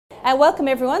Welcome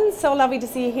everyone, so lovely to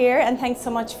see you here, and thanks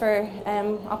so much for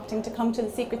opting to come to the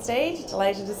secret stage.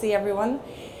 Delighted to see everyone.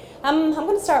 I'm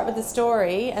going to start with a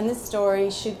story, and this story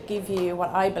should give you what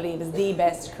I believe is the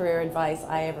best career advice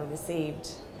I ever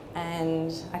received.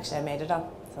 And actually I made it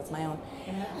up, so it's my own.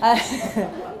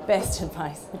 Best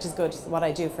advice, which is good, it's what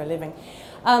I do for a living.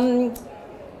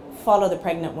 Follow the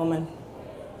pregnant woman.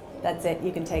 That's it,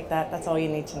 you can take that, that's all you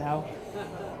need to know.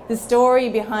 The story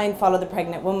behind Follow the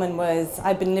Pregnant Woman was,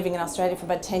 I've been living in Australia for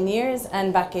about 10 years,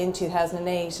 and back in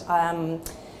 2008,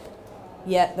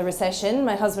 the recession,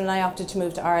 my husband and I opted to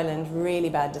move to Ireland. Really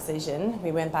bad decision.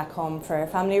 We went back home for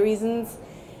family reasons,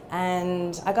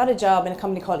 and I got a job in a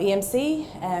company called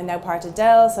EMC, now part of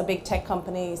Dell, so a big tech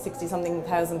company, 60-something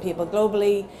thousand people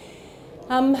globally.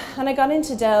 And I got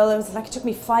into Dell. It took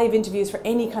me 5 interviews for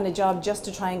any kind of job just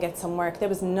to try and get some work. There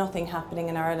was nothing happening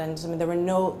in Ireland. I mean, there were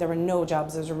no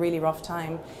jobs. It was a really rough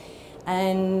time.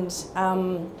 And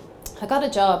I got a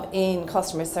job in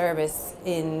customer service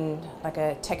in like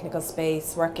a technical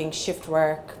space, working shift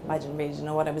work. I didn't really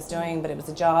know what I was doing, but it was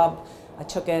a job. I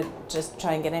took it just to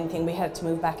try and get anything. We had to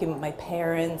move back in with my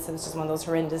parents. It was just one of those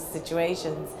horrendous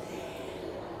situations.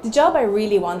 The job I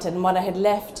really wanted and what I had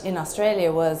left in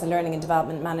Australia was a learning and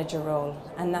development manager role,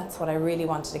 and that's what I really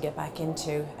wanted to get back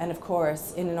into. And of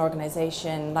course, in an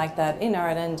organisation like that in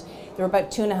Ireland, there were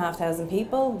about 2,500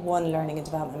 people, 1 learning and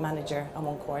development manager and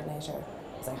 1 coordinator.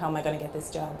 I was like, how am I going to get this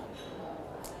job?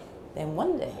 Then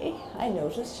one day I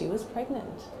noticed she was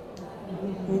pregnant.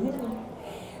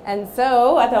 And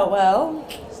so I thought, well,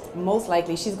 most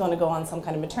likely she's going to go on some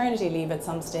kind of maternity leave at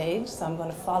some stage, so I'm going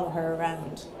to follow her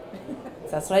around.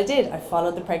 So that's what I did. I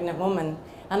followed the pregnant woman,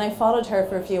 and I followed her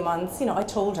for a few months. You know, I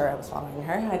told her I was following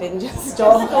her. I didn't just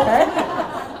stalk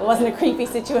her. It wasn't a creepy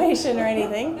situation or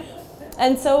anything.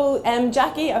 And so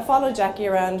I followed Jackie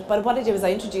around, but what I did was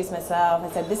I introduced myself.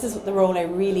 I said, this is the role I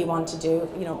really want to do.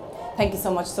 You know, thank you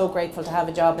so much, so grateful to have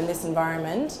a job in this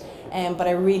environment, but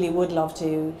I really would love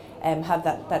to have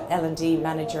that L&D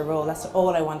manager role. That's all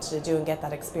I wanted to do and get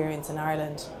that experience in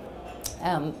Ireland.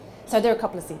 So there are a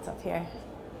couple of seats up here.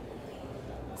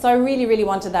 So I really, really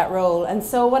wanted that role. And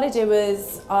so what I did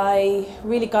was I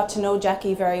really got to know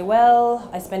Jackie very well.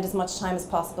 I spent as much time as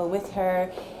possible with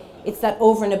her. It's that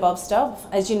over and above stuff.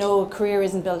 As you know, a career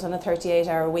isn't built on a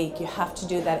 38-hour week. You have to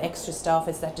do that extra stuff.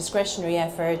 It's that discretionary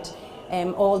effort.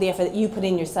 All the effort that you put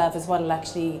in yourself is what will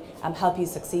actually help you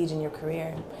succeed in your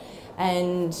career.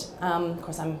 And of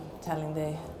course, I'm telling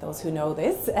those who know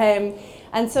this.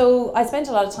 And so I spent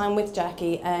a lot of time with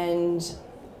Jackie, and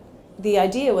the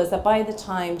idea was that by the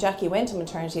time Jackie went on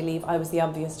maternity leave, I was the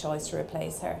obvious choice to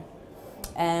replace her.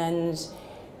 And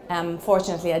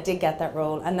fortunately, I did get that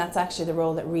role, and that's actually the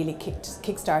role that really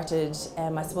kick-started,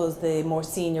 I suppose, the more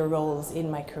senior roles in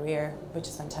my career, which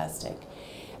is fantastic.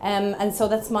 And so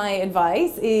that's my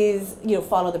advice, is, you know,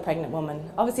 follow the pregnant woman.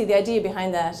 Obviously, the idea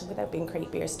behind that, without being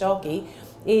creepy or stalky,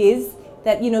 is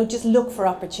that, you know, just look for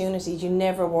opportunities. You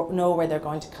never know where they're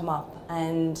going to come up.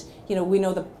 And, you know, we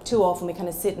know that too often we kind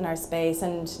of sit in our space,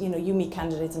 and, you know, you meet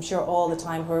candidates, I'm sure, all the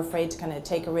time who are afraid to kind of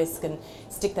take a risk and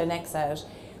stick their necks out.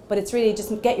 But it's really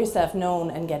just get yourself known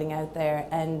and getting out there,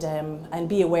 and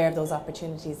be aware of those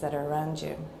opportunities that are around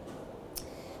you.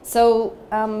 So,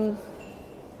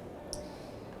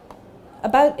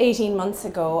 about 18 months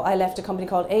ago, I left a company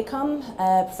called ACOM,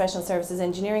 a professional services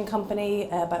engineering company,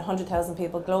 about 100,000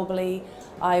 people globally.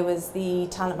 I was the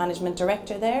talent management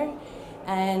director there,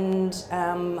 and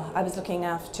I was looking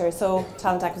after, so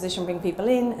talent acquisition, bring people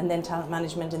in, and then talent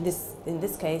management in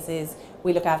this case is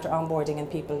we look after onboarding and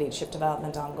people leadership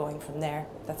development ongoing from there.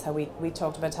 That's how we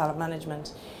talked about talent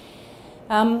management.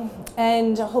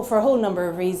 And for a whole number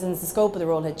of reasons, the scope of the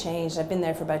role had changed. I've been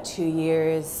there for about 2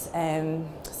 years,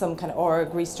 some kind of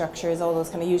org restructures, all those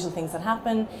kind of usual things that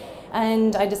happen.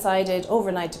 And I decided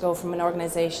overnight to go from an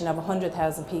organisation of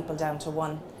 100,000 people down to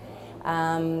 1.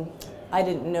 I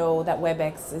didn't know that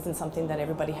WebEx isn't something that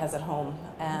everybody has at home.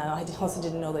 I also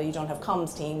didn't know that you don't have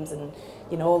comms teams and,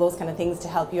 you know, all those kind of things to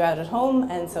help you out at home.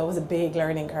 And so it was a big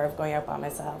learning curve going out by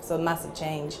myself, so a massive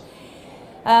change.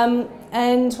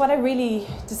 And what I really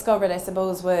discovered, I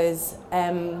suppose, was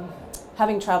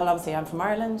having travelled, obviously I'm from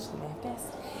Ireland, you may have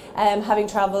guessed, having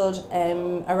travelled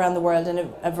around the world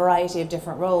in a variety of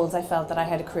different roles, I felt that I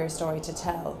had a career story to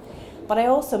tell. But I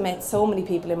also met so many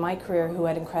people in my career who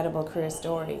had incredible career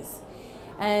stories.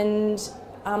 And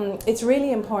it's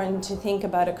really important to think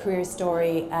about a career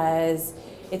story as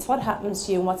it's what happens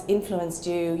to you and what's influenced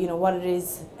you, you know, what it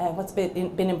is, what's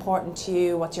been important to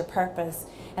you, what's your purpose,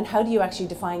 and how do you actually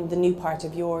define the new part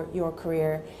of your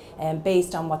career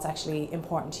based on what's actually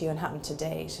important to you and happened to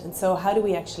date. And so how do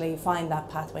we actually find that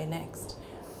pathway next?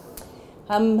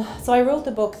 So I wrote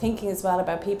the book thinking as well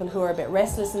about people who are a bit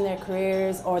restless in their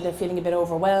careers, or they're feeling a bit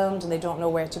overwhelmed and they don't know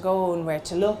where to go and where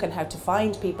to look and how to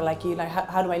find people like you. Like,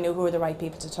 how do I know who are the right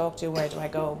people to talk to? Where do I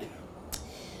go?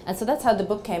 And so that's how the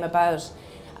book came about,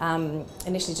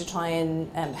 initially to try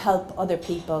and help other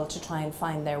people to try and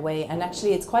find their way. And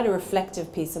actually it's quite a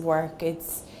reflective piece of work.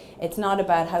 It's not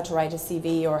about how to write a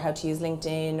CV or how to use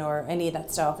LinkedIn or any of that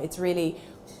stuff. It's really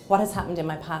what has happened in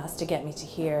my past to get me to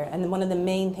here. And one of the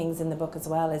main things in the book as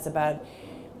well is about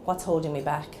what's holding me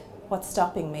back, what's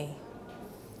stopping me.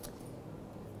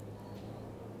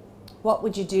 What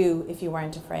would you do if you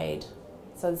weren't afraid?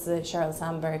 So this is Sheryl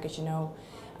Sandberg, as you know,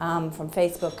 from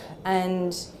Facebook.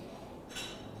 And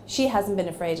she hasn't been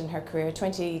afraid in her career.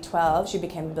 2012, she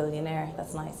became a billionaire.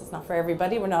 That's nice. It's not for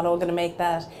everybody. We're not all going to make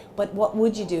that. But what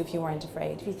would you do if you weren't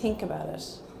afraid? If you think about it.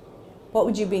 What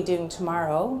would you be doing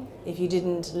tomorrow if you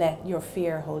didn't let your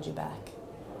fear hold you back?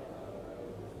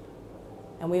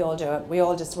 And we all do it.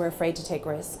 We're afraid to take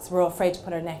risks. We're all afraid to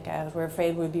put our neck out. We're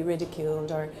afraid we'll be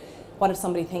ridiculed, or what if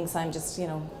somebody thinks I'm just,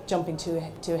 jumping too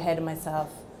ahead of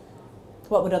myself?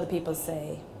 What would other people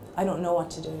say? I don't know what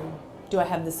to do. Do I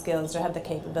have the skills? Do I have the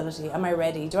capability? Am I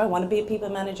ready? Do I want to be a people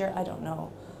manager? I don't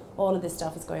know. All of this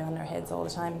stuff is going on in our heads all the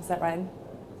time. Is that right?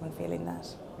 I'm feeling that.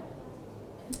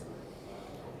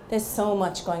 There's so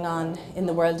much going on in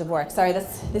the world of work. Sorry, I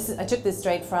took this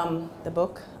straight from the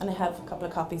book, and I have a couple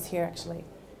of copies here actually.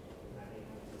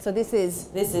 So this is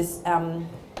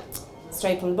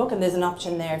straight from the book, and there's an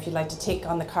option there if you'd like to tick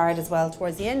on the card as well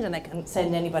towards the end, and I can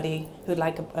send anybody who'd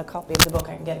like a copy of the book,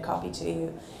 I can get a copy to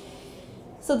you.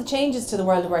 So the changes to the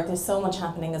world of work, there's so much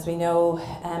happening, as we know.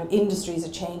 Industries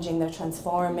are changing, they're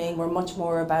transforming. We're much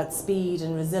more about speed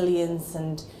and resilience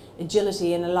and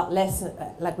agility, and a lot less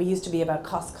like we used to be about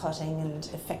cost cutting and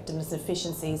effectiveness and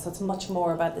efficiency. So it's much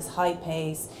more about this high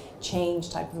pace,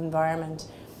 change type of environment.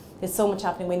 There's so much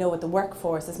happening. We know with the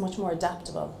workforce, it's much more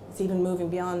adaptable. It's even moving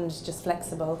beyond just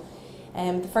flexible.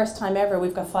 The first time ever,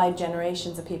 we've got 5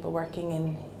 generations of people working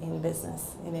in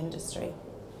business, in industry.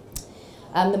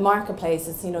 The marketplace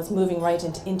is, it's moving right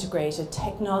into integrated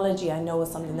technology. I know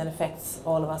is something that affects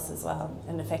all of us as well,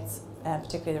 and affects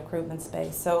particularly the recruitment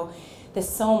space. So there's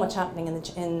so much happening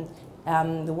in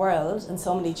the world, and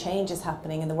so many changes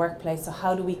happening in the workplace. So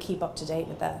how do we keep up to date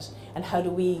with that? And how do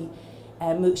we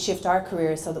shift our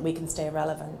careers so that we can stay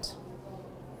relevant?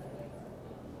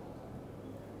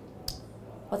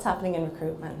 What's happening in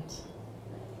recruitment?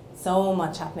 So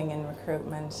much happening in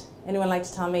recruitment. Anyone like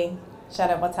to tell me, shout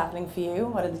out what's happening for you?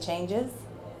 What are the changes?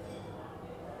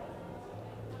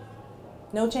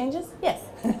 No changes? Yes.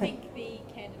 I think the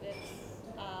candidates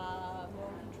are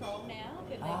more in control now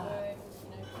than they were,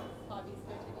 5 years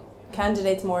ago.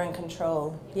 Candidates more in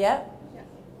control. Yeah?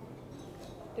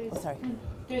 Yeah.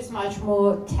 There's much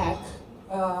more tech,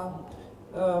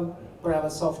 whatever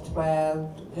software,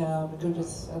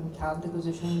 recruiters and talent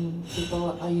acquisition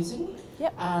people are using.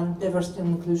 Yep. And diversity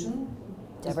and inclusion.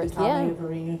 Yeah. A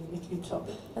very acute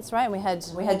topic. That's right. We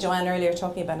had Joanne earlier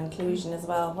talking about inclusion as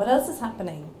well. What else is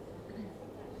happening?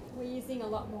 We're using a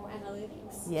lot more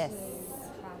analytics Yes. to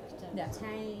track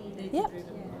and retain. Yep.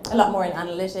 A lot more in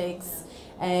analytics,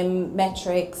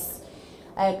 metrics.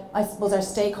 I suppose our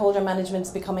stakeholder management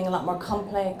is becoming a lot more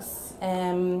complex.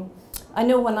 I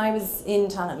know when I was in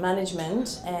talent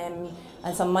management, and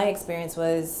some of my experience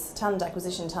was talent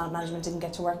acquisition and talent management didn't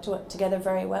get to work together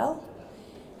very well.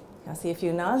 I see a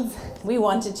few nods. We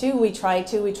wanted to, we tried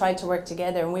to work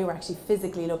together, and we were actually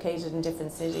physically located in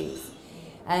different cities.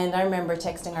 And I remember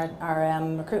texting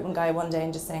our recruitment guy one day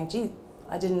and just saying, gee,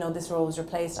 I didn't know this role was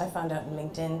replaced. I found out in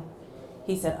LinkedIn.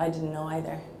 He said, I didn't know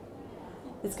either.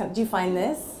 Do you find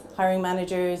this? Hiring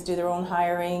managers do their own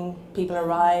hiring, people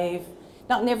arrive.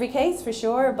 Not in every case, for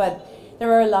sure, but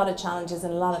there are a lot of challenges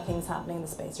and a lot of things happening in the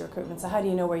space of recruitment. So how do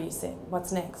you know where you sit?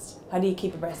 What's next? How do you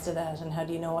keep abreast of that, and how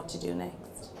do you know what to do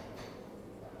next?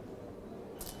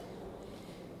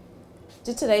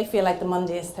 Did today feel like the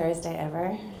mundiest Thursday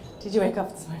ever? Did you wake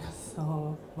up this morning?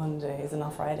 Oh, Monday, is it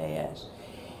not Friday yet?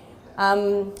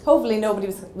 Hopefully nobody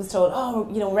was told, oh,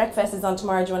 RecFest is on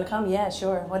tomorrow, do you want to come? Yeah,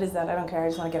 sure. What is that? I don't care, I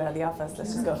just want to get out of the office,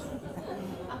 let's just go.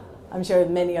 I'm sure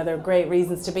many other great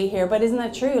reasons to be here, but isn't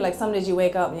that true? Like some days you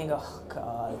wake up and you go, oh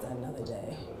God, it's another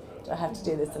day. Do I have to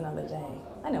do this another day?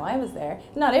 I know, I was there.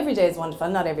 Not every day is wonderful,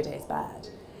 not every day is bad.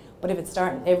 But if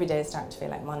every day is starting to feel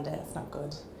like Monday, it's not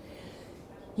good.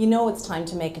 You know it's time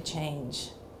to make a change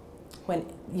when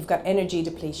you've got energy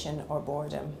depletion or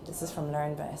boredom. This is from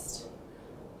LearnVest.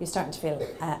 You're starting to feel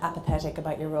apathetic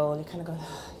about your role. You kind of go,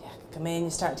 oh, yeah, come in. You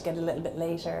start to get a little bit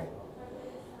later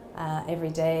every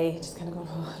day. Just kind of going,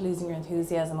 oh, losing your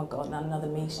enthusiasm. Oh God, not another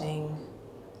meeting.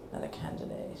 another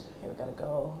candidate. Here we gotta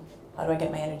go. How do I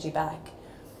get my energy back?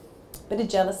 Bit of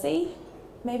jealousy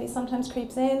maybe sometimes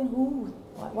creeps in. Ooh,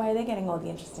 why are they getting all the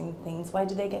interesting things? Why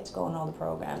do they get to go on all the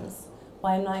programs?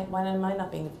 Why am I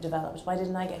not being developed? Why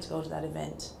didn't I get to go to that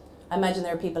event? I imagine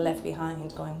there are people left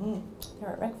behind going, they're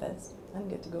at RecFest, I didn't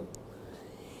get to go.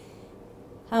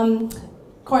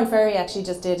 Corn Ferry actually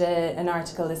just did an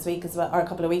article this week as well, or a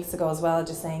couple of weeks ago as well,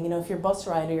 just saying, if your bus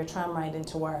ride or your tram ride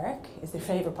into work is their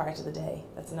favourite part of the day.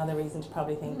 That's another reason to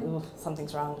probably think, ooh,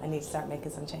 something's wrong, I need to start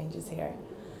making some changes here.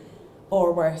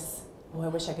 Or worse, I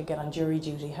wish I could get on jury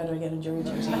duty. How do I get on jury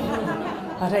duty?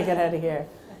 How do I get out of here?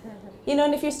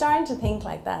 And if you're starting to think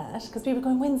like that, because people are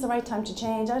going, when's the right time to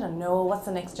change? I don't know, what's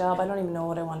the next job? I don't even know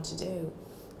what I want to do.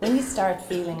 When you start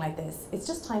feeling like this, it's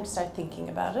just time to start thinking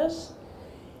about it.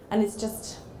 And it's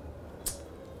just,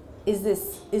 is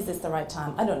this the right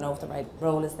time? I don't know if the right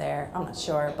role is there, I'm not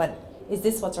sure, but is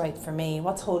this what's right for me?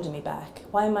 What's holding me back?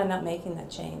 Why am I not making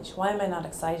that change? Why am I not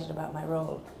excited about my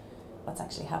role? What's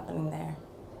actually happening there?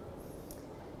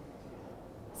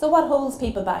 So what holds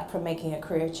people back from making a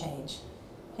career change?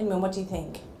 Hinman, what do you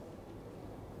think?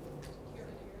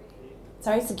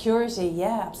 Sorry, security.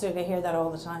 Yeah, absolutely. I hear that all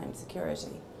the time.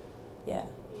 Security. Yeah.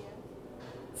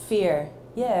 Fear.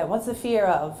 Yeah. What's the fear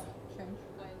of?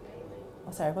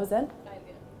 Oh, sorry. What was that?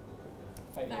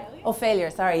 Failure. Oh, failure.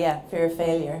 Sorry. Yeah. Fear of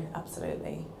failure.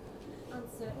 Absolutely.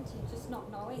 Uncertainty, just not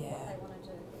knowing what they want to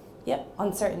do. Yep,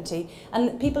 uncertainty.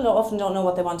 And people often don't know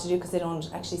what they want to do because they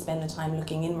don't actually spend the time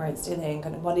looking inwards, do they? And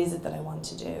kind of, what is it that I want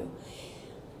to do?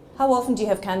 How often do you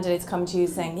have candidates come to you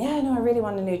saying, yeah, no, I really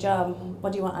want a new job.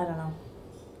 What do you want? I don't know.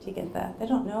 Do you get that? They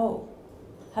don't know.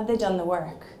 Have they done the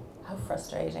work? How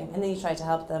frustrating. And then you try to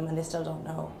help them and they still don't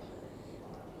know.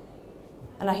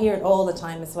 And I hear it all the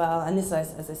time as well. And this,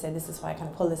 as I said, this is why I kind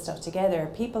of pull this stuff together.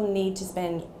 People need to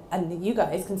spend, and you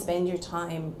guys can spend your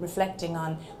time reflecting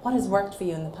on what has worked for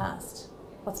you in the past.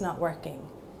 What's not working?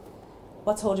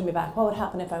 What's holding me back? What would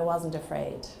happen if I wasn't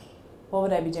afraid? What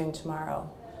would I be doing tomorrow?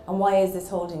 And why is this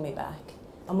holding me back?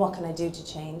 And what can I do to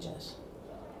change it?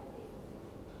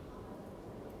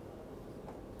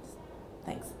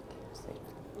 Thanks.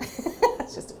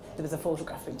 It's just, there was a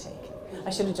photograph we take. I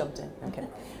should have jumped in.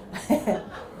 Okay.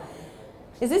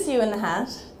 Is this you in the hat?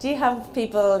 Do you have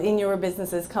people in your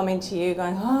businesses coming to you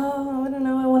going, oh, I don't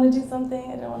know, I want to do something.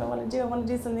 I don't know what I want to do. I want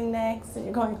to do something next. And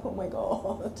you're going, oh my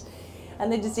God.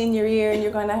 And they're just in your ear and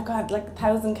you're going, I've got like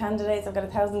 1,000 candidates, I've got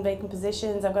 1,000 vacant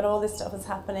positions, I've got all this stuff that's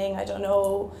happening, I don't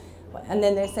know. And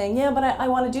then they're saying, yeah, but I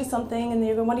want to do something. And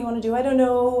you're going, what do you want to do? I don't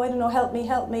know, help me.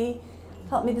 Help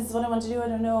me, this is what I want to do, I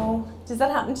don't know. Does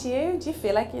that happen to you? Do you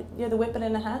feel like you're the whippet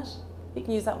in a hat? You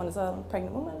can use that one as well,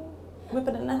 pregnant woman,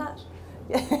 whippet in a hat.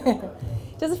 Yeah.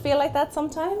 Does it feel like that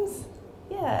sometimes?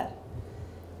 Yeah.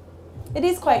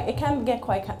 It can get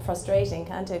quite frustrating,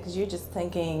 can't it? Because you're just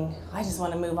thinking, I just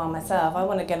want to move on myself. I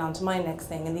want to get on to my next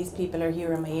thing. And these people are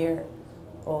here in my ear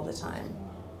all the time.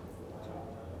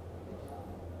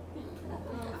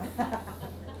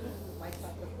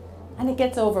 And it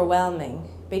gets overwhelming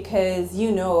because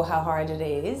you know how hard it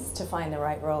is to find the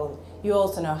right role. You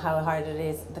also know how hard it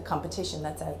is, the competition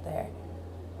that's out there.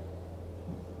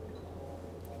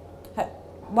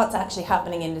 What's actually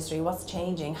happening in industry? What's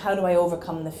changing? How do I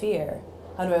overcome the fear?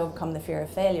 How do I overcome the fear of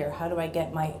failure? How do I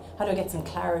get some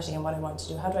clarity in what I want to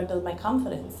do? How do I build my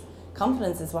confidence?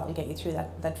 Confidence is what will get you through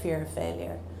that fear of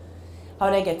failure. How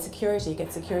do I get security? You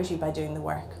get security by doing the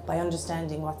work, by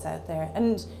understanding what's out there.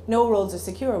 And no roles are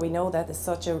secure. We know that there's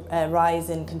such a rise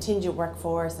in contingent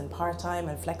workforce and part-time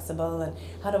and flexible. And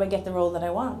how do I get the role that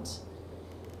I want?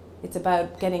 It's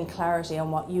about getting clarity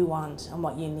on what you want and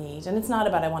what you need. And it's not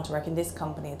about I want to work in this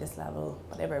company at this level,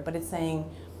 whatever, but it's saying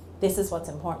this is what's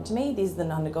important to me, these are the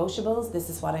non-negotiables, this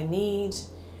is what I need.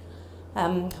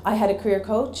 I had a career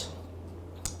coach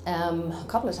a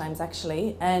couple of times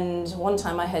actually, and one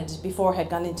time before I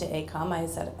had gone into ACOM,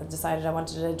 I decided I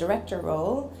wanted a director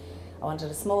role. I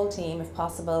wanted a small team if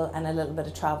possible and a little bit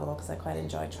of travel because I quite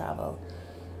enjoy travel.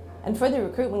 And for the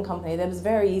recruitment company, that was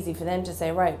very easy for them to say,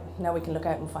 right, now we can look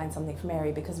out and find something for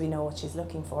Mary because we know what she's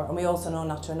looking for. And we also know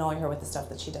not to annoy her with the stuff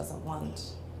that she doesn't want.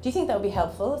 Do you think that would be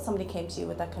helpful if somebody came to you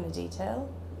with that kind of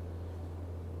detail?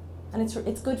 And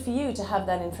it's good for you to have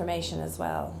that information as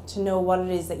well, to know what it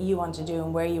is that you want to do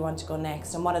and where you want to go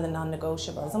next and what are the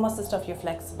non-negotiables and what's the stuff you're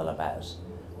flexible about.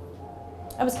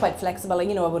 I was quite flexible. I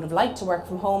would have liked to work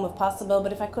from home if possible,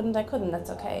 but if I couldn't, I couldn't. That's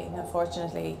okay. Now,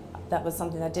 fortunately, that was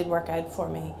something that did work out for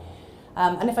me.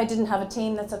 And if I didn't have a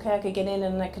team, that's okay. I could get in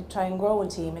and I could try and grow a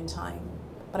team in time.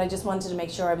 But I just wanted to make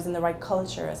sure I was in the right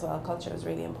culture as well. Culture was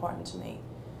really important to me.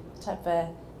 To have a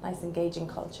nice, engaging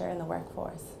culture in the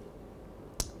workforce.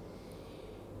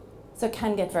 So it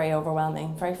can get very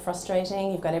overwhelming, very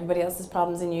frustrating. You've got everybody else's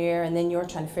problems in your ear, and then you're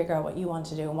trying to figure out what you want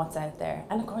to do and what's out there.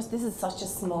 And of course, this is such a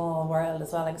small world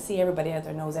as well. I can see everybody out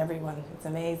there knows everyone. It's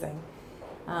amazing.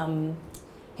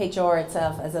 HR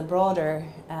itself, as a broader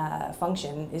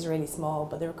function, is really small,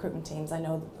 but the recruitment teams, I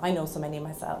know so many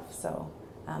myself. So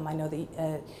I know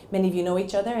that many of you know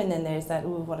each other, and then there's that,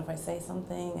 ooh, what if I say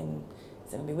something, and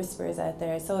is there going to be whispers out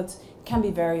there? So it can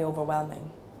be very overwhelming.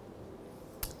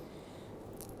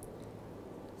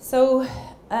 So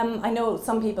I know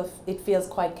some people, it feels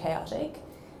quite chaotic.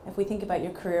 If we think about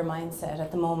your career mindset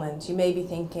at the moment, you may be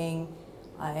thinking,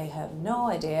 I have no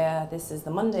idea, this is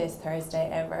the Monday's Thursday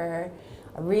ever,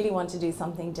 I really want to do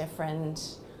something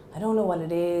different, I don't know what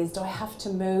it is, do I have to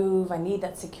move, I need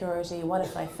that security, what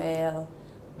if I fail?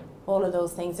 All of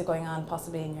those things are going on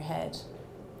possibly in your head.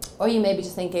 Or you may be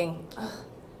just thinking, oh,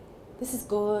 this is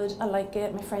good, I like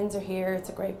it, my friends are here, it's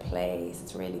a great place,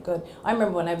 it's really good. I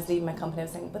remember when I was leaving my company, I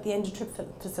was saying, but the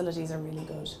end-of-trip facilities are really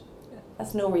good.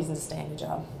 That's no reason to stay in a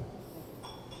job.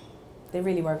 They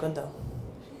really were good though.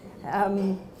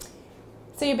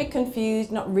 So you're a bit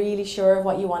confused, not really sure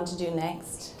what you want to do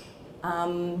next.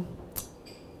 Do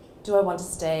I want to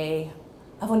stay?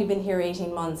 I've only been here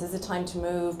 18 months, is it time to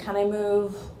move? Can I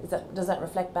move? Does that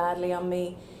reflect badly on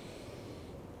me?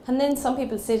 And then some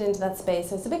people sit into that space,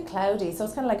 so it's a bit cloudy, so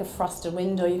it's kind of like a frosted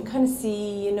window. You can kind of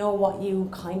see, you know what you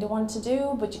kind of want to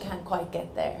do, but you can't quite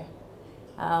get there.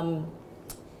 And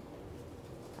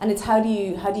it's how do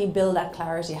you build that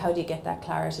clarity? How do you get that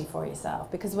clarity for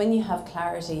yourself? Because when you have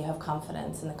clarity, you have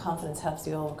confidence, and the confidence helps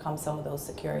you overcome some of those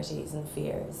securities and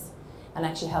fears, and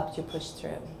actually helps you push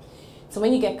through. So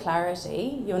when you get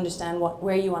clarity, you understand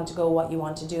where you want to go, what you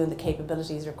want to do, and the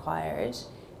capabilities required.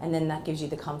 And then that gives you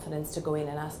the confidence to go in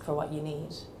and ask for what you need.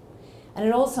 And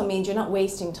it also means you're not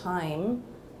wasting time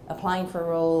applying for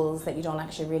roles that you don't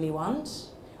actually really want,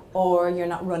 or you're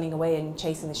not running away and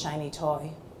chasing the shiny toy.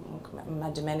 I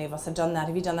imagine many of us have done that.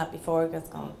 Have you done that before? It's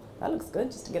gone, that looks good,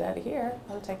 just to get out of here.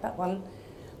 I'll take that one.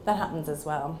 That happens as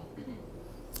well.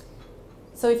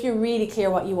 So if you're really clear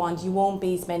what you want, you won't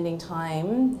be spending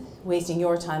time, wasting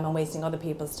your time and wasting other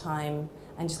people's time,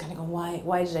 and just kind of go,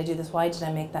 why did I do this? Why did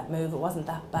I make that move? It wasn't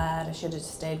that bad. I should have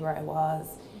just stayed where I was.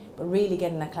 But really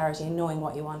getting that clarity and knowing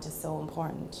what you want is so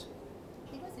important.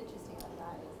 I think what's interesting about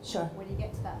that is Sure. when you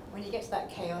get to that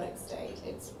chaotic state,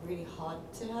 it's really hard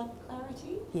to have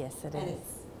clarity. Yes, it and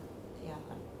is. Yeah,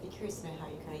 I'd be curious to know how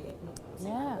you kind of get, not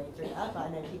Yeah. way through that, but I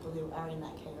know people who are in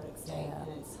that chaotic state, Yeah.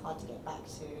 and it's hard to get back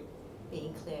to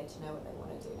being clear to know what they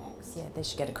want to do next. Yeah, they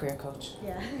should get a career coach.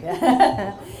 Yeah.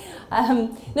 Yeah.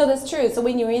 No, that's true. So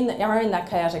when are in that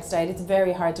chaotic state, it's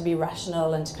very hard to be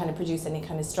rational and to kind of produce any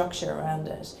kind of structure around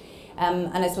it. And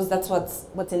I suppose that's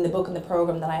what's in the book and the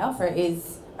program that I offer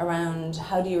is around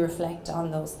how do you reflect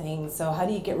on those things. So how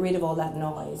do you get rid of all that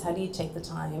noise? How do you take the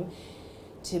time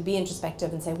to be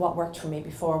introspective and say what worked for me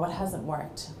before, what hasn't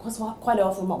worked? Because quite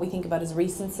often what we think about is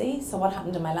recency. So what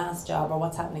happened in my last job or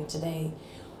what's happening today?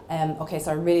 Okay,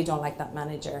 so I really don't like that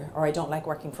manager, or I don't like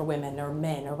working for women or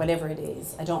men or whatever it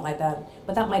is. I don't like that.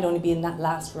 But that might only be in that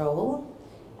last role,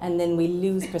 and then we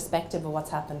lose perspective of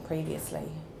what's happened previously.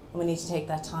 And we need to take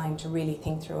that time to really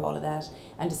think through all of that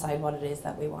and decide what it is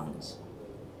that we want.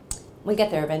 We'll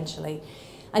get there eventually.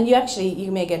 And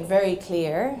you may get very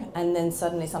clear, and then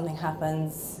suddenly something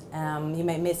happens. You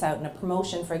may miss out on a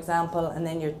promotion, for example, and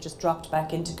then you're just dropped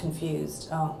back into confused.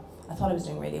 Oh, I thought I was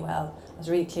doing really well. I was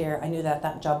really clear. I knew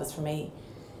that job was for me.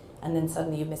 And then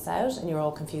suddenly you miss out and you're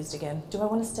all confused again. Do I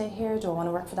want to stay here? Do I want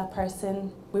to work for that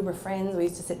person? We were friends. We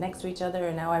used to sit next to each other,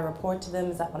 and now I report to them.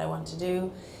 Is that what I want to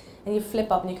do? And you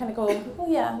flip up and you kind of go,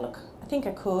 oh yeah, look, I think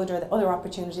I could, or the other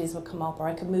opportunities will come up, or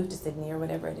I could move to Sydney or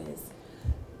whatever it is.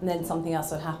 And then something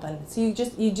else will happen. So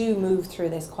you do move through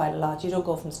this quite a lot. You don't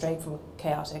go straight from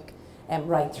chaotic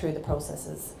right through the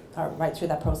processes, or right through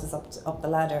that process up the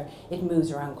ladder. It moves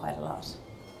around quite a lot.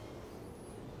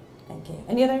 Thank you.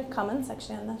 Any other comments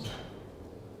actually on that?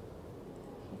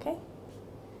 Okay.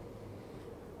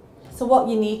 So what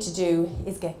you need to do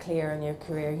is get clear in your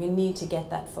career. You need to get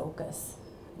that focus.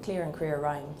 Clear and career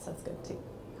rhyme, so that's good too.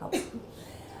 Helps.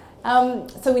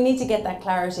 So we need to get that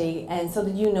clarity, and so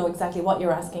that you know exactly what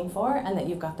you're asking for and that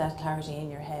you've got that clarity in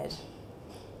your head.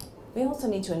 We also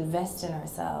need to invest in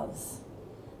ourselves.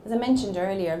 As I mentioned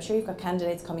earlier, I'm sure you've got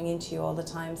candidates coming into you all the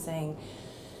time saying,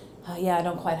 oh, yeah, I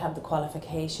don't quite have the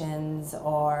qualifications,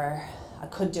 or I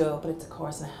could do it, but it's a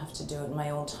course and I have to do it in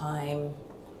my own time.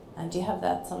 And do you have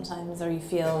that sometimes, or you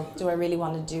feel, do I really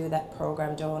want to do that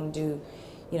program? Do I want to do,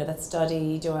 that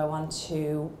study? Do I want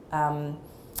to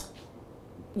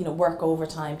work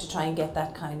overtime to try and get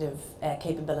that kind of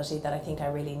capability that I think I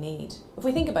really need. If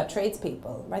we think about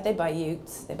tradespeople, right, they buy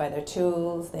utes, they buy their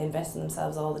tools, they invest in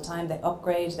themselves all the time, they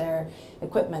upgrade their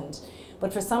equipment.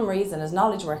 But for some reason, as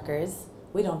knowledge workers,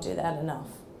 we don't do that enough.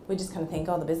 We just kind of think,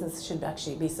 oh, the business should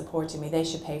actually be supporting me, they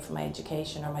should pay for my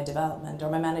education or my development, or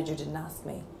my manager didn't ask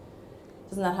me.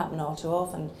 Doesn't that happen all too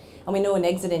often? And we know in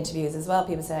exit interviews as well,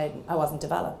 people say, I wasn't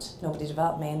developed, nobody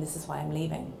developed me, and this is why I'm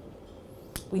leaving.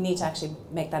 We need to actually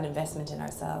make that investment in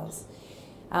ourselves.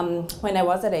 When I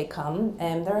was at ACOM,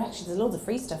 there's loads of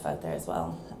free stuff out there as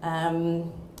well.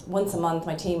 Once a month,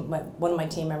 one of my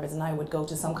team members and I would go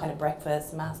to some kind of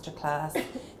breakfast, masterclass.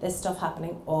 There's stuff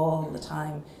happening all the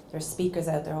time. There's speakers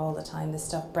out there all the time. There's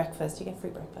stuff, breakfast, you get free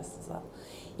breakfast as well.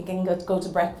 You can go to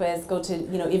breakfast, go to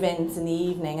events in the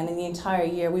evening, and in the entire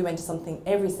year we went to something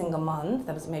every single month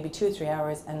that was maybe 2 or 3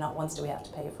 hours, and not once do we have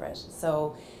to pay for it.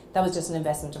 So that was just an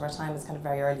investment of our time. It was kind of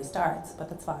very early starts, but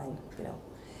that's fine,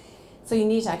 So you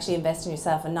need to actually invest in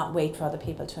yourself and not wait for other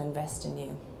people to invest in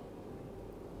you.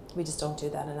 We just don't do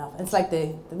that enough. It's like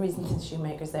the reason the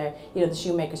shoemaker's there, the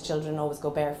shoemaker's children always go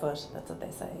barefoot, that's what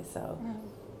they say. So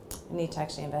we need to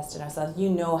actually invest in ourselves. You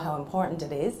know how important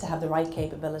it is to have the right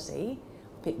capability.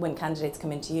 When candidates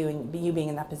come into you, and you being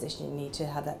in that position, you need to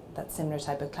have that similar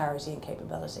type of clarity and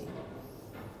capability.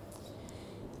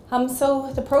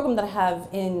 So the program that I have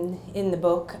in the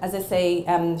book, as I say,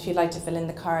 if you'd like to fill in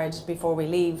the card before we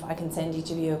leave, I can send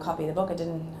each of you a copy of the book. I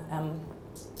didn't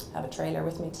have a trailer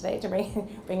with me today to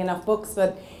bring enough books,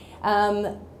 but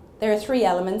there are 3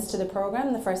 elements to the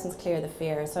program. The first one's clear the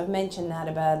fear. So I've mentioned that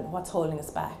about what's holding us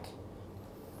back.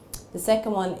 The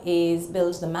second one is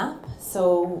build the map.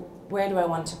 So where do I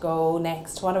want to go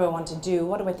next? What do I want to do?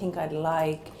 What do I think I'd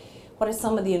like? What are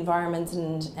some of the environments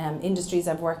and industries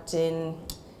I've worked in?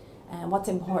 And what's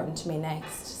important to me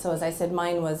next? So as I said,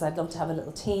 mine was I'd love to have a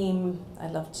little team.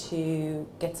 I'd love to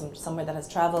get somewhere that has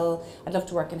travel. I'd love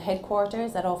to work in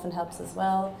headquarters. That often helps as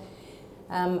well.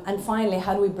 And finally,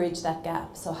 how do we bridge that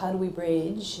gap? So how do we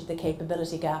bridge the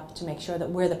capability gap to make sure that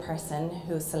we're the person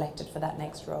who's selected for that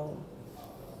next role?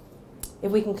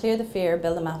 If we can clear the fear,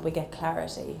 build a map, we get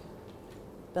clarity.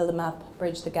 Build a map,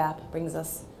 bridge the gap,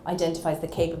 identifies the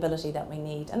capability that we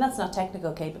need. And that's not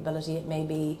technical capability. It may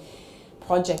be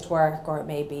project work, or it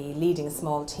may be leading a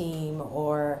small team,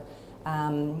 or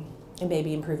it may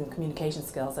be improving communication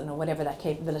skills. I don't know, whatever that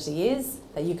capability is,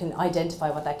 that you can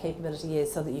identify what that capability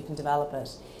is so that you can develop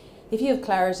it. If you have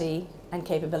clarity and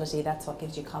capability, that's what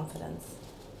gives you confidence.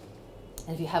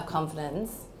 And if you have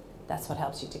confidence, that's what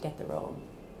helps you to get the role.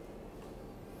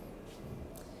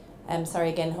 Sorry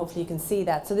again, hopefully you can see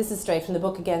that. So this is straight from the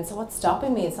book again. So what's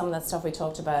stopping me is some of that stuff we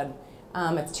talked about.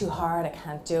 It's too hard, I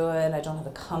can't do it, I don't have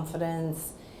the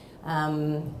confidence,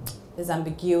 there's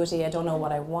ambiguity, I don't know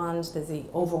what I want, there's the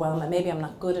overwhelm, maybe I'm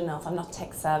not good enough, I'm not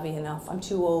tech savvy enough, I'm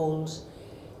too old.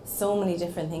 So many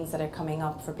different things that are coming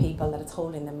up for people that it's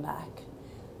holding them back.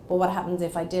 But what happens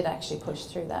if I did actually push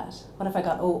through that? What if I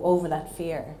got over that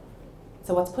fear?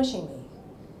 So what's pushing me?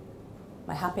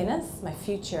 My happiness, my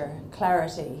future,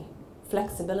 clarity,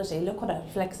 flexibility. Look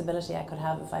what flexibility I could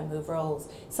have if I move roles.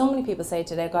 So many people say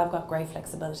today, oh, I've got great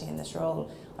flexibility in this role.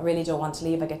 I really don't want to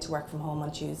leave. I get to work from home on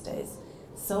Tuesdays.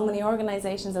 So many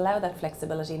organisations allow that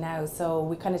flexibility now, so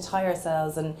we kind of tie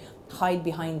ourselves and hide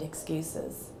behind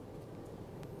excuses.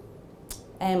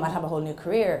 I'd have a whole new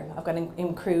career. I've got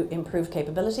improved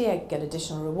capability, I get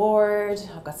additional reward,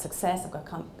 I've got success, I've got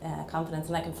confidence,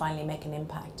 and I can finally make an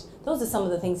impact. Those are some of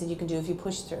the things that you can do if you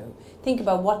push through. Think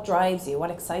about what drives you,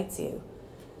 what excites you.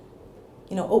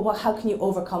 How can you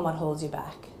overcome what holds you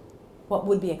back? What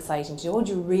would be exciting to you? What would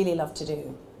you really love to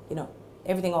do?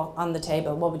 Everything on the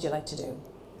table, what would you like to do?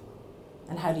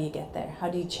 And how do you get there? How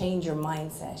do you change your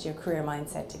mindset, your career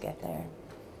mindset to get there?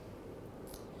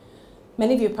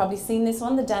 Many of you have probably seen this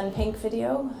one, the Dan Pink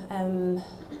video. I'm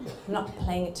not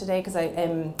playing it today because I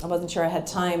wasn't sure I had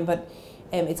time, but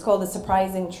it's called The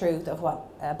Surprising Truth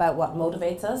about what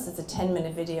motivates us. It's a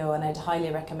 10-minute video, and I'd highly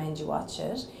recommend you watch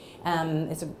it.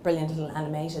 It's a brilliant little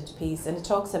animated piece, and it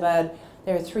talks about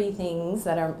there are 3 things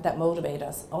that motivate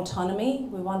us. Autonomy,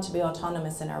 we want to be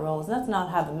autonomous in our roles, and that's not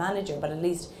have a manager, but at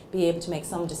least be able to make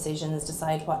some decisions,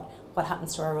 decide what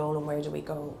happens to our role and where do we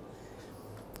go.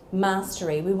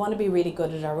 Mastery, we want to be really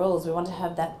good at our roles. We want to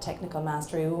have that technical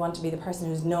mastery. We want to be the person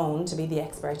who's known to be the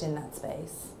expert in that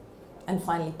space. And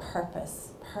finally,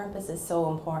 purpose. Purpose is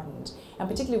so important. And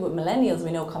particularly with millennials,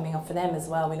 we know coming up for them as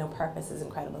well, we know purpose is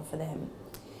incredible for them.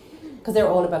 Because they're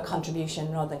all about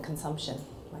contribution rather than consumption,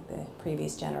 like the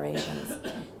previous generations.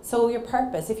 So your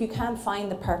purpose, if you can't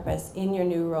find the purpose in your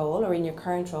new role or in your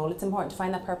current role, it's important to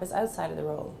find that purpose outside of the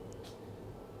role.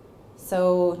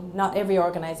 So not every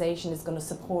organisation is going to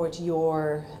support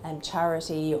your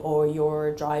charity or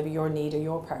your drive or your need or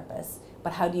your purpose,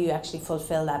 but how do you actually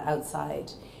fulfil that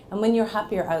outside? And when you're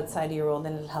happier outside of your role,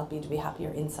 then it'll help you to be happier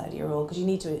inside of your role, because you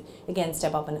need to, again,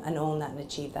 step up and own that and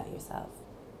achieve that yourself.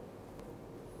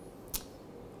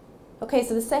 Okay,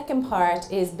 so the second part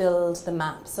is build the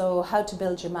map. So how to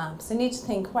build your map. So you need to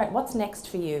think, right, what's next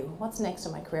for you? What's next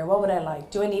in my career? What would I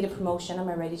like? Do I need a promotion? Am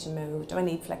I ready to move? Do I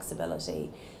need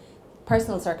flexibility?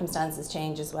 Personal circumstances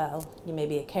change as well. You may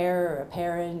be a carer or a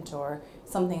parent, or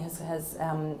something has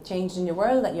changed in your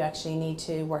world that you actually need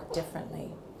to work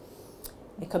differently.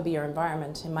 It could be your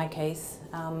environment. In my case,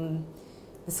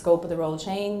 the scope of the role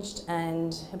changed,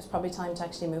 and it was probably time to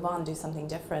actually move on, do something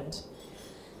different.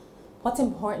 What's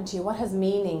important to you? What has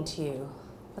meaning to you?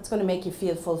 What's going to make you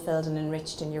feel fulfilled and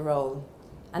enriched in your role?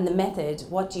 And the method,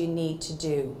 what do you need to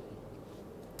do?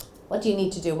 What do you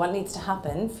need to do? What needs to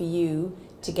happen for you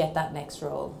to get that next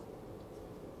role?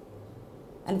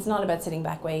 And it's not about sitting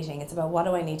back waiting. It's about, what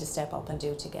do I need to step up and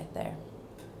do to get there?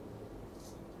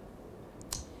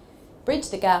 Bridge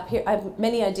the gap. Here, I have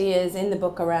many ideas in the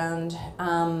book around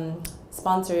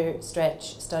sponsor,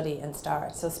 stretch, study, and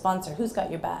start. So sponsor, who's got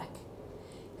your back?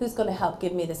 Who's going to help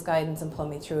give me this guidance and pull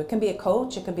me through? It can be a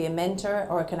coach, it can be a mentor,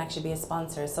 or it can actually be a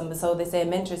sponsor. So they say a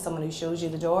mentor is someone who shows you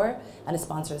the door, and a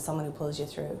sponsor is someone who pulls you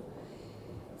through.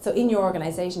 So in your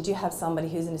organisation, do you have somebody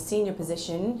who's in a senior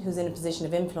position, who's in a position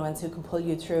of influence, who can pull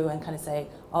you through and kind of say,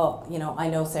 oh, you know, I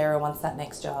know Sarah wants that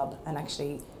next job, and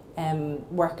actually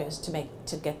work it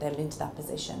to get them into that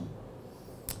position.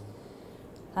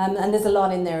 And there's a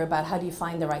lot in there about how do you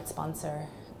find the right sponsor.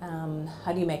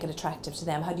 How do you make it attractive to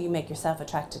them? How do you make yourself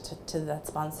attractive to that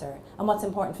sponsor? And what's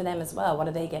important for them as well? What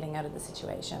are they getting out of the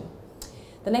situation?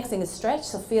 The next thing is stretch,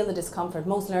 so feel the discomfort.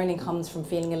 Most learning comes from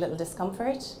feeling a little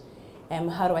discomfort.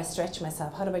 How do I stretch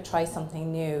myself? How do I try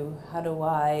something new? How do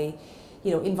I,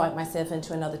 invite myself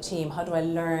into another team? How do I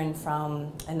learn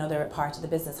from another part of the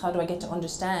business? How do I get to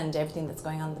understand everything that's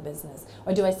going on in the business?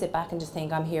 Or do I sit back and just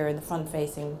think I'm here in the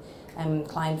front-facing,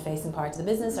 client-facing part of the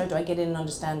business, or do I get in and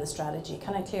understand the strategy?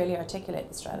 Can I clearly articulate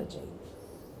the strategy?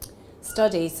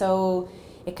 Study, so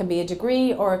it can be a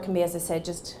degree, or it can be, as I said,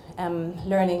 just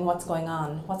learning what's going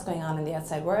on in the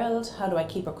outside world. How do I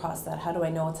keep across that? How do I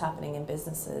know what's happening in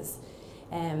businesses?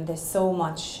 There's so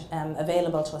much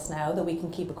available to us now that we can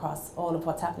keep across all of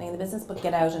what's happening in the business, but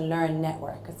get out and learn,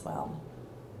 network as well.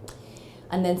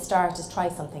 And then start is try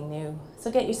something new.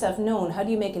 So get yourself known. How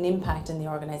do you make an impact in the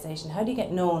organisation? How do you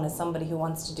get known as somebody who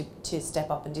wants to step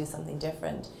up and do something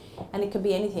different? And it could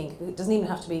be anything. It doesn't even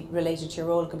have to be related to your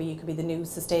role. It could be, you could be the new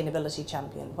sustainability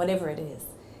champion, whatever it is,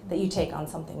 that you take on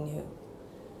something new.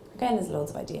 Again, there's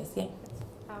loads of ideas, yeah.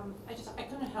 I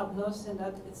couldn't help noticing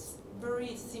that it's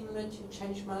very similar to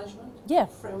change management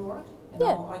framework.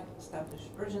 Like establish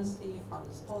urgency, find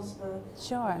a sponsor.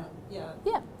 Sure.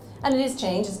 Yeah. And it is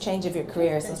change. It's change of your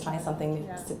career. So it's trying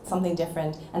something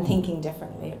different and thinking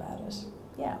differently about it.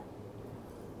 Yeah.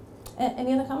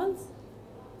 Any other comments?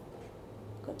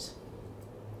 Good.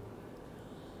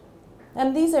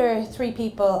 These are 3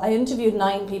 people. I interviewed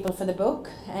 9 people for the book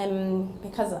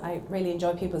because I really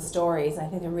enjoy people's stories. I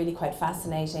think they're really quite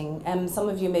fascinating. Some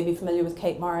of you may be familiar with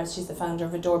Kate Morris. She's the founder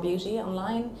of Adore Beauty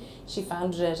online. She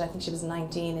founded it, I think she was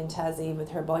 19 in Tassie,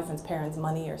 with her boyfriend's parents'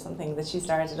 money or something that she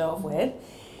started off with.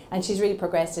 And she's really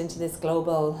progressed into this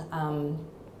global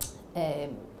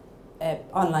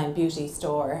online beauty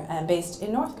store based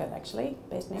in Northcote, actually,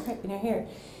 based near here.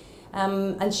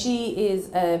 And she is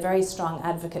a very strong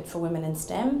advocate for women in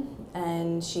STEM,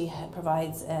 and she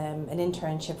provides an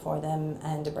internship for them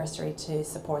and a bursary to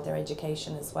support their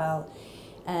education as well.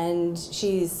 And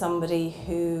she's somebody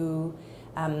who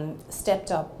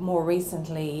stepped up more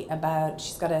recently about,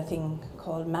 she's got a thing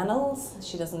called Manels.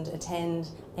 She doesn't attend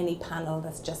any panel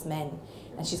that's just men.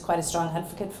 And she's quite a strong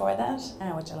advocate for that,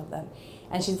 which I love that.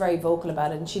 And she's very vocal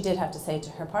about it. And she did have to say to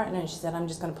her partner, and she said, I'm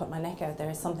just going to put my neck out there.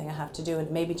 It's something I have to do. It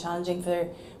may be challenging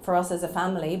for us as a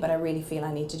family, but I really feel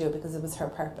I need to do it because it was her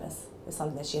purpose. It was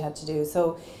something that she had to do.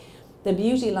 So the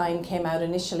beauty line came out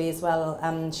initially as well.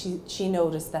 She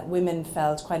noticed that women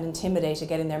felt quite intimidated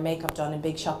getting their makeup done in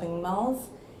big shopping malls.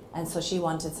 And so she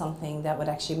wanted something that would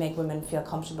actually make women feel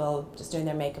comfortable just doing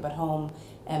their makeup at home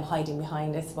and hiding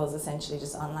behind, I suppose, essentially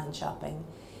just online shopping.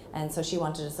 And so she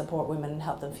wanted to support women and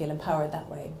help them feel empowered that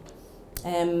way.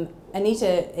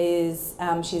 Anita is,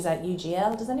 she's at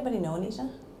UGL. Does anybody know Anita?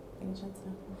 Any chance?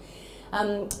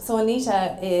 No? So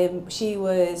Anita,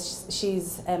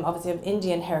 she's obviously of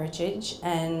Indian heritage,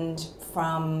 and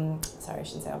sorry, I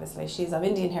shouldn't say obviously, she's of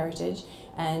Indian heritage,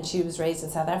 and she was raised in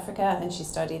South Africa and she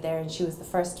studied there, and she was the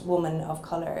first woman of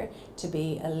colour to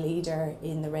be a leader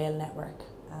in the rail network,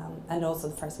 and also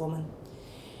the first woman.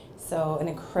 So an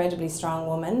incredibly strong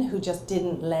woman who just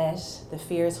didn't let the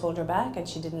fears hold her back, and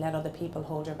she didn't let other people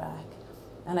hold her back.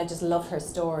 And I just love her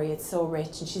story. It's so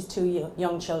rich, and she's two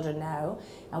young children now,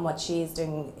 and what she's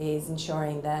doing is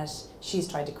ensuring that she's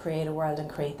trying to create a world and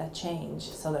create that change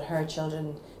so that her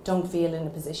children don't feel in a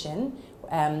position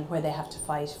where they have to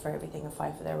fight for everything and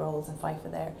fight for their roles and fight for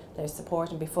their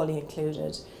support and be fully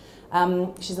included.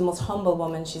 She's the most humble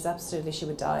woman. She's absolutely, she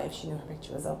would die if she knew her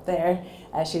picture was up there.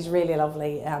 She's really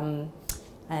lovely.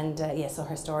 Yeah, so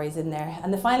her story's in there.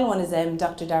 And the final one is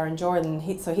Dr. Darren Jordan.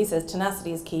 He says,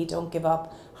 tenacity is key, don't give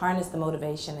up, harness the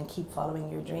motivation and keep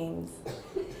following your dreams.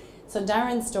 So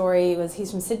Darren's story was,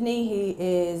 he's from Sydney, he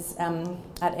is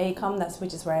at ACOM,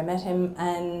 which is where I met him,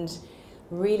 and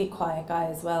really quiet guy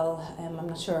as well. I'm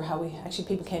not sure how actually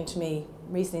people came to me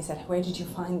recently and said, where did you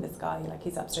find this guy? Like,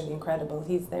 he's absolutely incredible.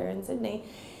 He's there in Sydney.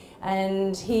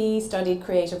 And he studied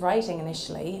creative writing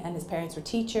initially, and his parents were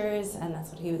teachers, and that's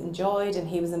what he enjoyed, and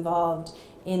he was involved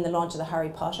in the launch of the Harry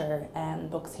Potter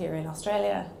books here in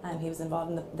Australia, and he was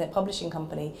involved in the publishing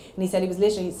company, and he said he was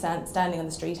literally standing on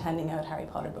the street handing out Harry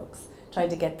Potter books, trying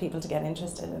to get people to get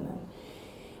interested in them.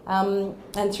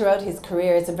 And throughout his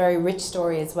career, it's a very rich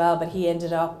story as well, but he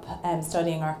ended up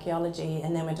studying archaeology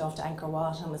and then went off to Angkor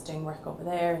Wat and was doing work over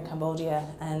there in Cambodia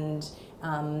and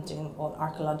doing all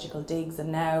archaeological digs,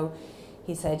 and now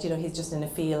he said, you know, he's just in a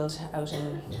field out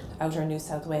in outer New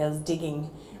South Wales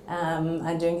digging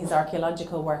and doing his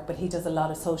archaeological work, but he does a lot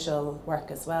of social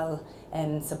work as well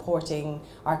and supporting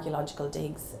archaeological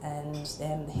digs and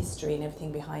the history and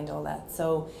everything behind all that.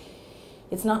 So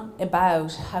it's not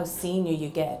about how senior you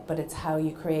get, but it's how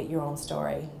you create your own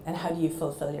story and how do you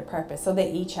fulfill your purpose. So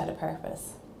they each had a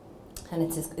purpose, and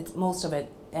it's most of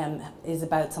it is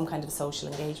about some kind of social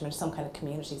engagement, some kind of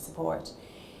community support.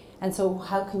 And so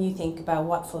how can you think about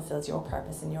what fulfills your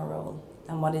purpose in your role,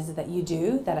 and what is it that you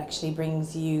do that actually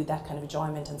brings you that kind of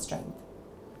enjoyment and strength?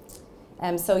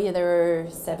 So yeah, there are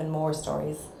 7 more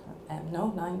stories.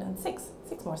 No, 9 and 6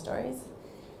 more stories.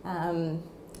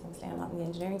 Obviously I'm not in the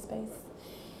engineering space.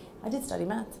 I did study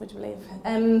maths, would you believe?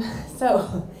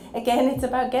 So again, it's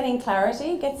about getting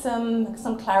clarity, get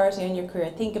some clarity in your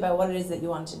career, think about what it is that you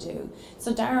want to do.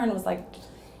 So Darren was like,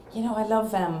 you know, I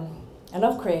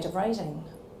love creative writing,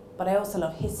 but I also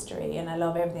love history, and I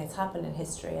love everything that's happened in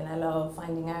history, and I love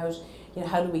finding out, you know,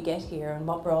 how did we get here and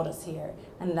what brought us here,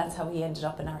 and that's how he ended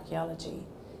up in archaeology.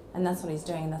 And that's what he's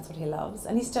doing, and that's what he loves.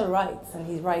 And he still writes, and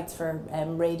he writes for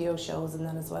radio shows and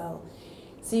that as well.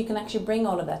 So you can actually bring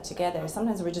all of that together.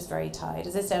 Sometimes we're just very tied.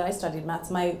 As I said, I studied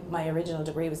maths. My original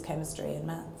degree was chemistry and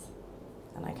maths,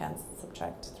 and I can't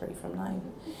subtract 3 from 9.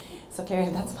 So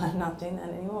clearly that's why I'm not doing that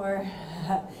anymore.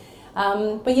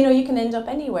 But you know, you can end up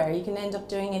anywhere. You can end up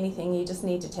doing anything. You just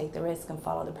need to take the risk and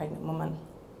follow the pregnant woman.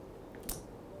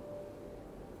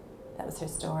 That was her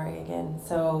story again.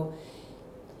 So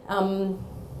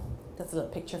that's a little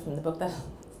picture from the book.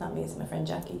 It's not me, it's my friend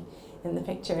Jackie in the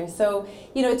picture. So,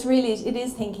 you know, it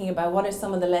is thinking about what are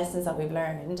some of the lessons that we've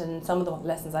learned, and some of the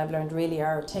lessons I've learned really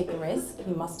are take a risk.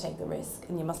 You must take the risk,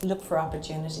 and you must look for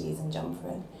opportunities and jump for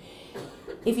it.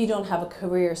 If you don't have a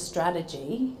career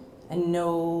strategy and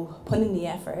put in the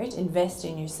effort, invest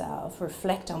in yourself,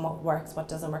 reflect on what works, what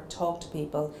doesn't work, talk to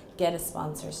people, get a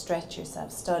sponsor, stretch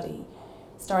yourself, study,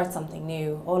 start something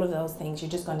new, all of those things,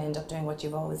 you're just going to end up doing what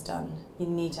you've always done. You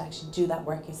need to actually do that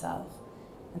work yourself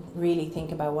and really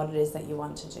think about what it is that you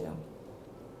want to do.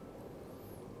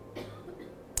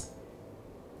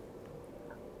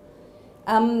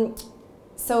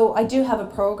 So I do have a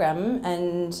program,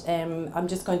 and I'm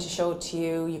just going to show it to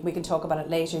you. We can talk about it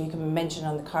later. You can mention it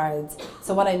on the cards.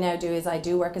 So what I now do is I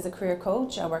do work as a career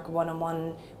coach. I work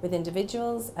one-on-one with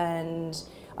individuals, and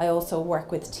I also work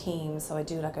with teams. So I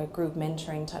do like a group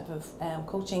mentoring type of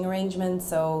coaching arrangement.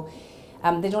 So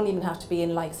they don't even have to be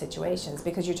in like situations,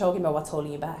 because you're talking about what's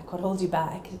holding you back. What holds you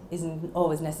back isn't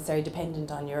always necessarily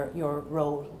dependent on your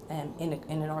role in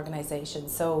an organisation.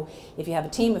 So if you have a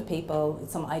team of people,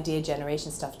 some idea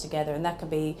generation stuff together, and that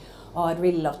could be, oh, I'd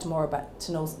really love to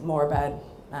know more about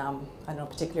I don't know, a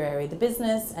particular area of the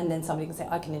business, and then somebody can say,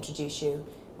 I can introduce you,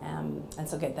 and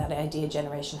so get that idea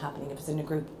generation happening if it's in a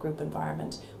group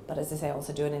environment. But as I say,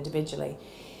 also do it individually.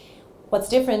 What's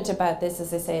different about this,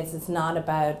 as I say, is it's not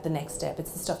about the next step.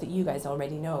 It's the stuff that you guys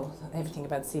already know. Everything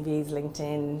about CVs,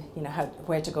 LinkedIn, you know,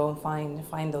 where to go and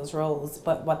find those roles.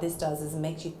 But what this does is it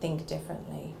makes you think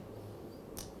differently.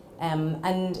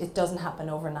 And it doesn't happen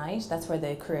overnight. That's where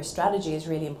the career strategy is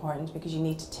really important, because you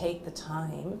need to take the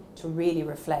time to really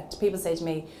reflect. People say to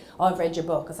me, oh, I've read your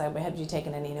book. I say, have you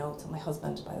taken any notes? And my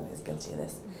husband, by the way, is guilty of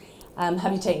this.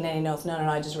 Have you taken any notes? No,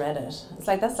 I just read it. It's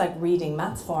like, that's like reading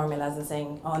maths formulas and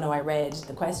saying, oh no, I read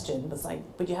the question. But it's like,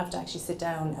 but you have to actually sit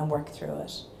down and work through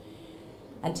it.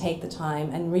 And take the time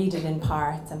and read it in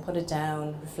parts and put it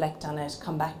down, reflect on it,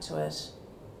 come back to it.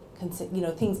 You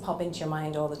know, things pop into your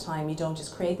mind all the time. You don't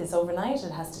just create this overnight,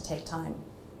 it has to take time.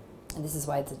 And this is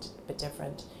why it's a bit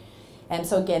different. And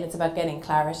so again, it's about getting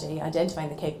clarity, identifying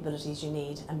the capabilities you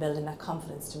need, and building that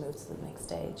confidence to move to the next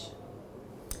stage.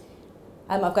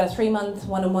 I've got a 3-month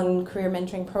one-on-one career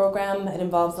mentoring program. It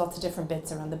involves lots of different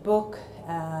bits around the book,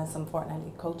 some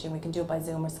fortnightly coaching. We can do it by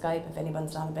Zoom or Skype if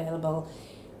anyone's not available.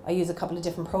 I use a couple of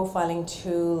different profiling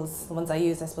tools. The ones I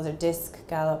use, I suppose, are DISC,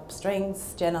 Gallup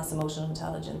Strengths, Genos Emotional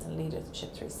Intelligence, and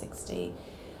Leadership 360.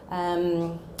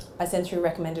 I send through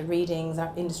recommended readings,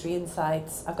 our industry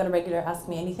insights. I've got a regular Ask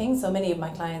Me Anything, so many of my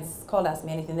clients call Ask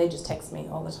Me Anything, they just text me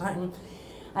all the time.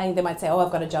 And they might say, oh,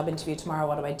 I've got a job interview tomorrow,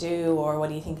 what do I do? Or what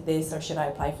do you think of this? Or should I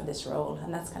apply for this role?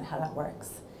 And that's kind of how that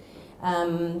works.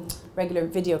 Regular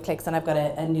video clicks, and I've got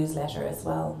a newsletter as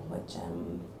well, which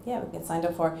we can get signed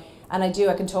up for. And I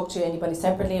can talk to anybody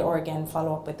separately, or again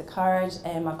follow up with the card.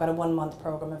 I've got a 1-month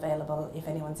program available if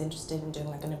anyone's interested in doing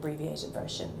like an abbreviated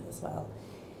version as well.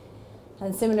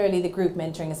 And similarly, the group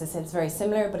mentoring, as I said, is very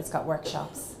similar, but it's got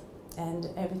workshops and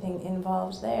everything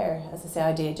involved there. As I say,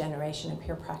 idea generation and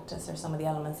peer practice are some of the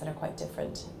elements that are quite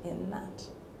different in that.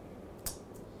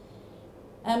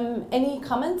 Any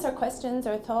comments or questions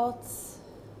or thoughts?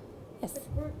 Yes. The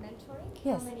group mentoring,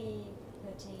 yes. How many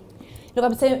per team? Look, I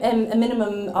would say a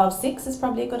minimum of 6 is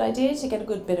probably a good idea to get a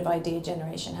good bit of idea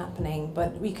generation happening,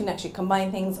 but we can actually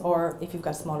combine things, or if you've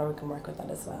got smaller, we can work with that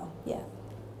as well. Yeah.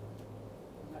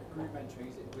 That group mentoring,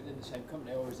 is it within the same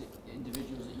company, or is it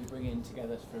individuals that you bring in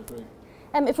together for a group?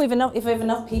 If we have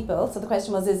enough people, so the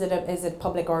question was, is it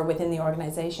public or within the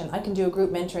organisation? I can do a group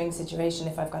mentoring situation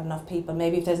if I've got enough people.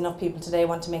 Maybe if there's enough people today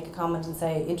want to make a comment and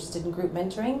say interested in group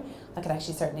mentoring, I could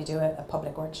actually certainly do a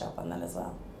public workshop on that as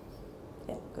well.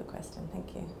 Yeah, good question,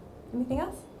 thank you. Anything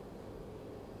else?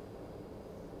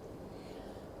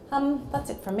 That's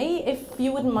it for me. If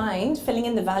you wouldn't mind filling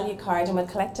in the value card, and we'll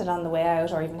collect it on the way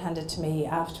out, or even hand it to me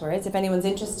afterwards. If anyone's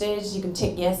interested, you can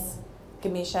tick yes,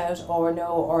 give me a shout, or no,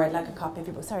 or I'd like a copy of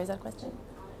your book. Sorry, is that a question?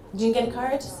 Did you get a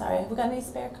card? Sorry, have we got any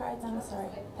spare cards, Anna? Sorry,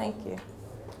 thank you.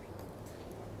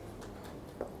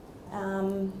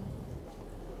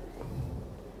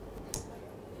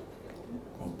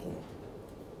 Thank you.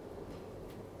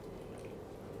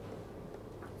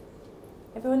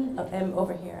 Everyone? Oh,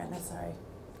 over here, Anna, sorry.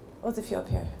 Oh, there's a few up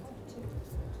here.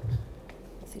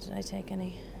 Let's see, did I take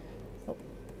any? Oh,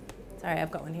 sorry,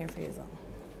 I've got one here for you as well.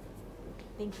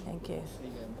 Thank you. Thank you.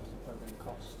 What's the program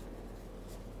cost?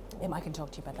 I can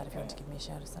talk to you about that if you want to give me a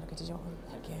shout. Is that okay? Did you want one?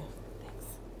 Thank you. Thanks.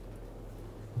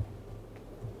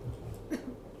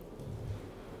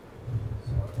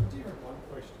 So I do have one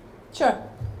question. Sure.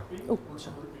 Being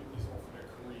recruitment is often a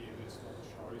career that's not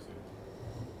chosen,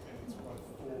 and it's one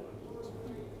fallen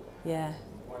into. Yeah.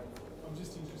 Like, I'm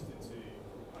just interested to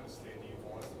understand the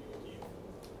advice that you would give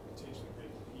potentially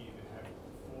people here that have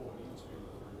fallen into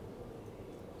recruitment.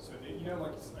 So that, you know,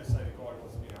 like I say, the guy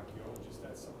wants to be an archaeologist.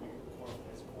 That's something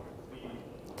that's quite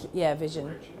a clear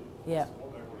vision. direction. Yeah. That's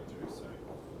what they want to do. So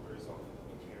very often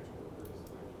encounter recruiters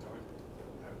that don't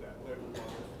have that level of,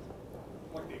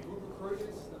 like, they're good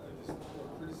recruiters. There's not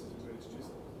criticism, but it's just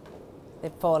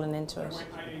they've fallen into it.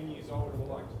 when 18 years old,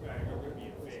 we're like, I'm going to be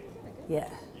a vet. Yeah.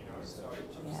 You know, so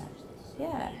it's just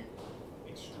Yeah. you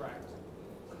extract.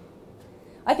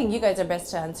 I think you guys are best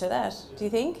to answer that. Do you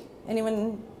think?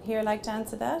 Anyone here like to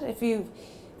answer that? If you've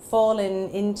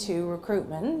fallen into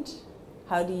recruitment,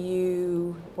 how do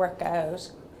you work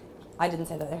out? I didn't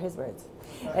say that, they're his words.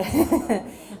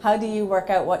 How do you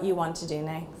work out what you want to do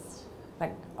next?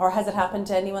 Like, or has it happened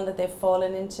to anyone that they've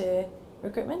fallen into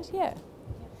recruitment? Yeah.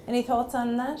 Any thoughts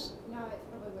on that? No, it's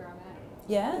probably where I'm at.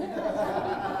 Yeah?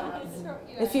 It's not,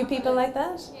 you know, A few people like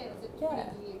that? Yeah, it's a Yeah.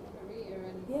 20-year career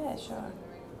and Yeah, sure. I'm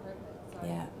doing recruitment, so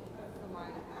Yeah. for my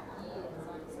years,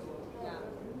 I'm sort of young.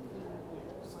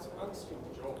 It's an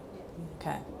unskilled job.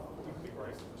 Okay. With the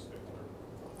greatest respect for it.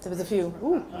 So there's a few.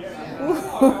 Ooh. Yeah. Of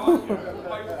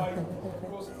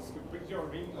course it's a skill, but you know what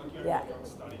I mean? Like, you Yeah. don't go and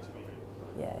study to be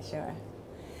a Yeah, sure.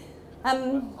 I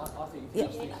think Yeah.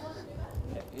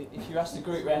 if you asked the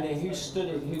group around here who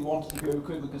studied, who wanted to be a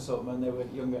recruitment consultant when they were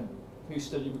younger, who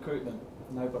studied recruitment?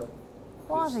 Nobody.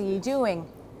 What are you doing?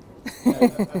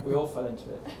 We all fell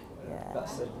into it. Yeah.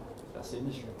 That's the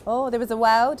industry. Oh, there was a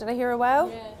wow. Did I hear a wow?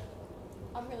 Yeah.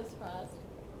 I'm really surprised.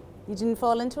 You didn't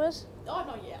fall into it? Oh,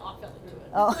 no, yeah, I fell into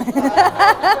it. Oh.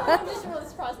 I'm just really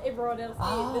surprised everyone else did.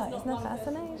 Oh, There's not isn't that one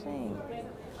person fascinating? who went,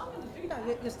 I'm going to do No,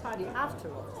 that. you study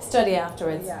afterwards. Study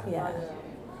afterwards, Yeah. yeah.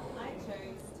 I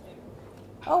chose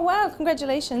Oh wow,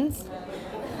 congratulations.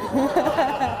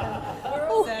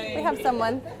 Oh, we have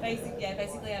someone.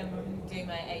 Basically I'm doing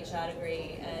my HR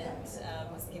degree and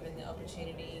was given the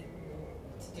opportunity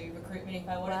to do recruitment if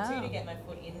I wanted to get my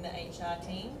foot in the HR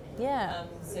team. Yeah.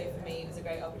 So for me it was a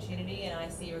great opportunity, and I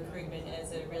see recruitment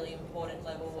as a really important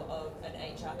level of an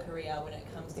HR career when it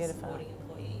comes to supporting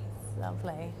employees.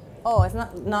 Lovely. Oh, it's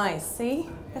not nice. See,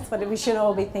 that's what we should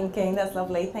all be thinking. That's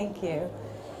lovely. Thank you.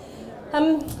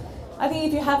 I think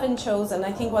if you haven't chosen,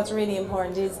 I think what's really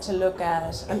important is to look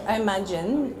at, I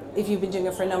imagine if you've been doing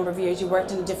it for a number of years, you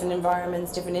worked in different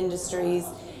environments, different industries.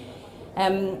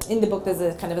 In the book there's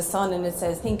a kind of a sun and it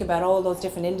says, think about all those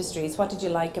different industries. What did you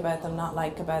like about them, not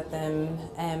like about them?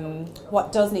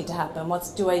 What does need to happen?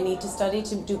 What do I need to study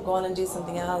to go on and do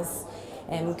something else?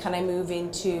 Can I move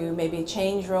into maybe a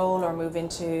change role or move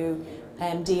into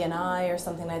D&I or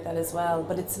something like that as well?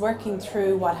 But it's working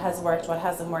through what has worked, what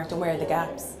hasn't worked, and where are the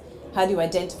gaps. How do you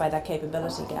identify that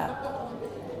capability gap?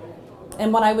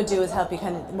 And what I would do is help you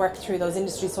kind of work through those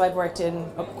industries. So I've worked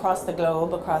in across the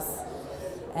globe, across,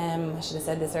 I should have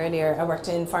said this earlier, I worked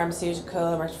in pharmaceutical,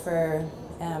 I worked for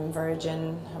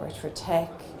Virgin, I worked for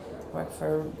tech, I worked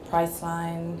for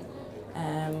Priceline,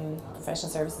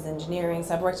 professional services engineering.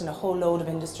 So I've worked in a whole load of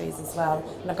industries as well.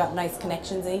 And I've got nice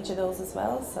connections in each of those as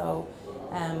well. So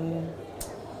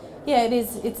yeah, it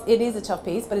is a tough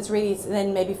piece, but it's really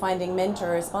then maybe finding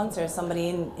mentor or sponsor, somebody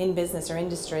in business or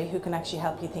industry who can actually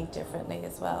help you think differently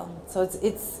as well. So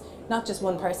it's not just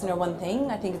one person or one thing.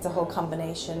 I think it's a whole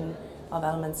combination of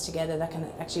elements together that can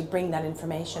actually bring that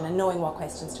information and knowing what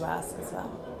questions to ask as well.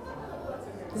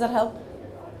 Does that help?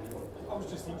 I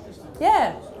was just interested.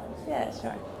 Yeah,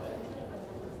 sure.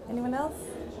 Anyone else?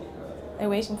 Are you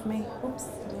waiting for me? Oops,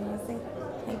 did I miss anything?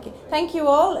 Thank you. Thank you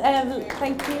all.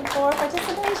 Thank you for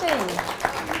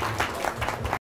participating.